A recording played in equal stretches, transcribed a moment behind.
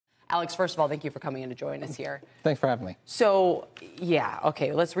Alex, first of all, thank you for coming in to join us here. Thanks for having me. So, yeah,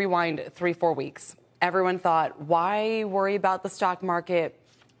 okay, let's rewind 3-4 weeks. Everyone thought, why worry about the stock market?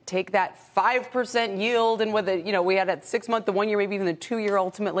 Take that 5% yield, and with it, we had that 6 month, the 1 year, maybe even the 2 year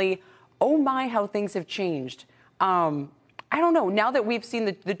ultimately. Oh my, how things have changed. I don't know. Now that we've seen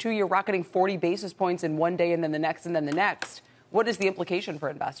the 2 year rocketing 40 basis points in one day and then the next and then the next, what is the implication for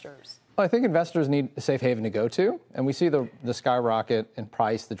investors? Well, I think investors need a safe haven to go to, and we see the skyrocket in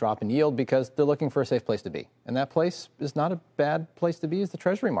price, the drop in yield, because they're looking for a safe place to be. And that place is not a bad place to be, is the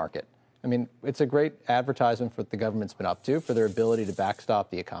Treasury market. I mean, it's a great advertisement for what the government's been up to, for their ability to backstop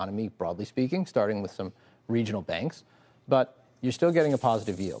the economy, broadly speaking, starting with some regional banks. But you're still getting a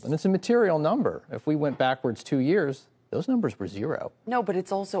positive yield. And it's a material number. If we went backwards 2 years, those numbers were zero. No, but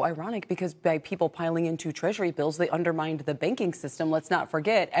it's also ironic because by people piling into Treasury bills, they undermined the banking system. Let's not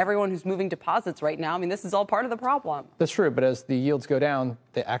forget, everyone who's moving deposits right now, I mean, this is all part of the problem. That's true, but as the yields go down,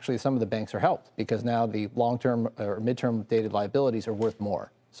 actually some of the banks are helped because now the long-term or mid-term dated liabilities are worth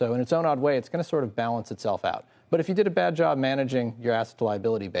more. So in its own odd way, it's going to sort of balance itself out. But if you did a bad job managing your asset to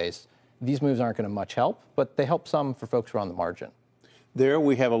liability base, these moves aren't going to much help, but they help some for folks who are on the margin. There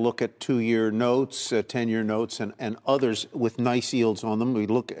we have a look at 2-year notes, 10-year notes, and others with nice yields on them. We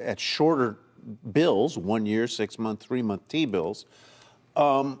look at shorter bills, 1 year, 6 month, 3 month T-bills.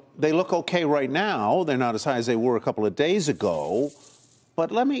 They look okay right now. They're not as high as they were a couple of days ago. But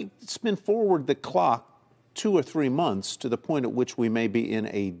let me spin forward the clock 2 or 3 months to the point at which we may be in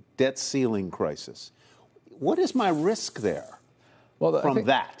a debt ceiling crisis. What is my risk there from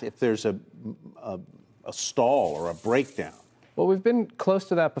that, if there's a stall or a breakdown? Well, we've been close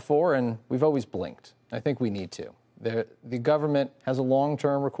to that before, and we've always blinked. I think we need to. The government has a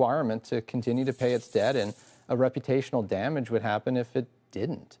long-term requirement to continue to pay its debt, and a reputational damage would happen if it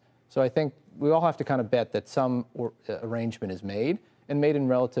didn't. So I think we all have to kind of bet that some arrangement is made, and made in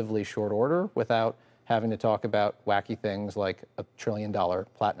relatively short order without having to talk about wacky things like a $1 trillion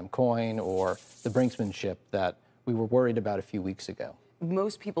platinum coin or the brinksmanship that we were worried about a few weeks ago.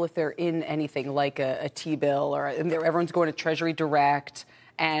 Most people, if they're in anything like a T-bill or everyone's going to Treasury Direct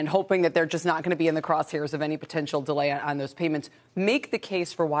and hoping that they're just not going to be in the crosshairs of any potential delay on those payments, make the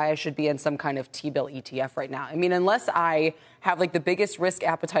case for why I should be in some kind of T-bill ETF right now. I mean, unless I have like the biggest risk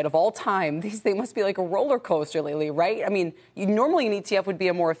appetite of all time, they must be like a roller coaster lately, right? I mean, normally an ETF would be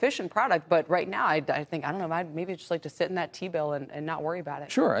a more efficient product, but right now I think, I don't know, I'd maybe just like to sit in that T-bill and not worry about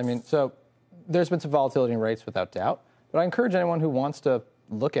it. Sure. I mean, so there's been some volatility in rates without doubt. But I encourage anyone who wants to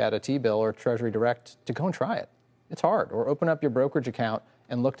look at a T-bill or Treasury Direct to go and try it. It's hard. Or open up your brokerage account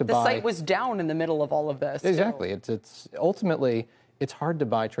and look to buy. The site was down in the middle of all of this. Exactly. It's ultimately, it's hard to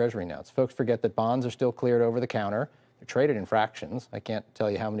buy Treasury notes. Folks forget that bonds are still cleared over the counter. They're traded in fractions. I can't tell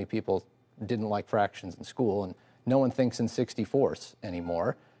you how many people didn't like fractions in school, and no one thinks in 64ths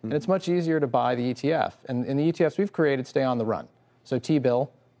anymore. Mm-hmm. And it's much easier to buy the ETF. And the ETFs we've created stay on the run. So T-bill.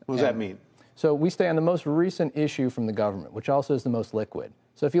 What does that mean? So we stay on the most recent issue from the government, which also is the most liquid.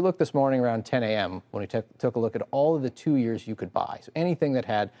 So if you look this morning around 10 a.m., when we took a look at all of the 2 years you could buy, so anything that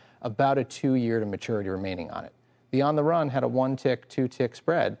had about a 2 year to maturity remaining on it, the on the run had a 1 tick, 2 tick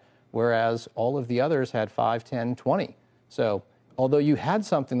spread, whereas all of the others had 5, 10, 20. So although you had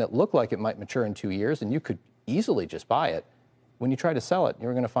something that looked like it might mature in 2 years and you could easily just buy it, when you try to sell it,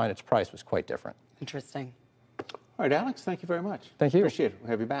 you're going to find its price was quite different. Interesting. All right, Alex, thank you very much. Thank you. Appreciate it.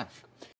 We'll have you back.